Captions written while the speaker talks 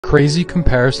Crazy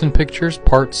Comparison Pictures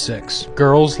Part 6.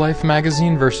 Girls' Life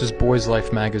Magazine versus Boys'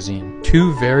 Life Magazine.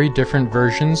 Two very different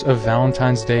versions of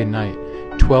Valentine's Day night.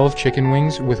 12 chicken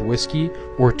wings with whiskey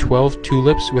or 12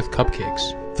 tulips with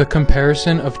cupcakes. The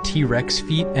comparison of T-Rex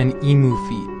feet and emu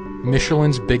feet.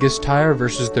 Michelin's biggest tire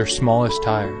versus their smallest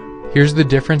tire. Here's the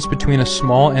difference between a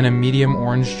small and a medium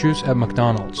orange juice at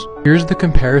McDonald's. Here's the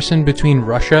comparison between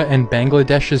Russia and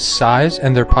Bangladesh's size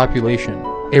and their population.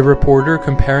 A reporter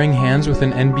comparing hands with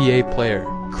an NBA player.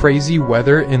 Crazy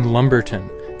weather in Lumberton.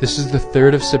 This is the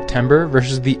 3rd of September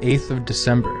versus the 8th of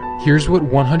December. Here's what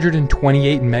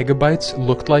 128 megabytes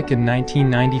looked like in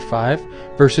 1995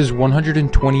 versus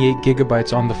 128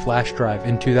 gigabytes on the flash drive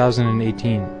in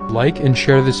 2018. Like and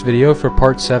share this video for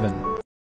part 7.